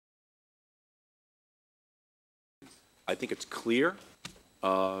I think it's clear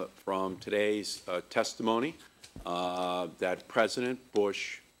from today's testimony that President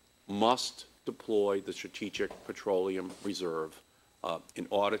Bush must deploy the Strategic Petroleum Reserve in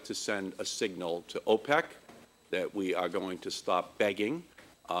order to send a signal to OPEC that we are going to stop begging,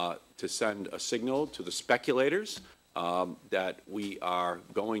 to send a signal to the speculators that we are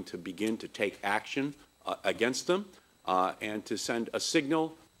going to begin to take action against them, and to send a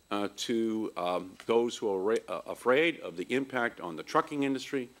signal to those who are afraid of the impact on the trucking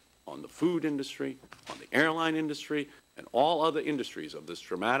industry, on the food industry, on the airline industry, and all other industries of this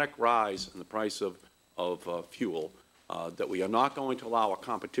dramatic rise in the price of fuel, that we are not going to allow a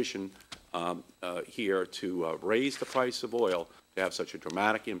competition here to raise the price of oil to have such a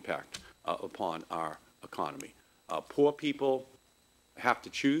dramatic impact upon our economy. Poor people have to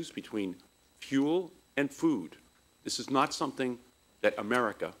choose between fuel and food. This is not something that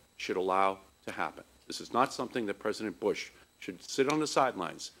America should allow to happen. This is not something that President Bush should sit on the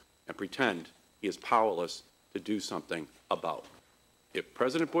sidelines and pretend he is powerless to do something about. If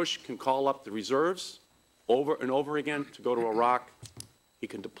President Bush can call up the reserves over and over again to go to Iraq, he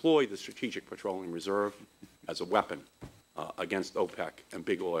can deploy the Strategic Petroleum Reserve as a weapon against OPEC and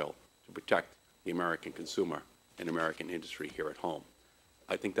big oil to protect the American consumer and American industry here at home.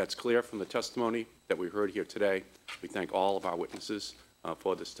 I think that's clear from the testimony that we heard here today. We thank all of our witnesses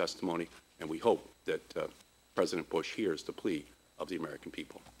for this testimony, and we hope that President Bush hears the plea of the American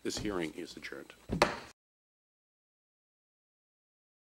people. This hearing is adjourned.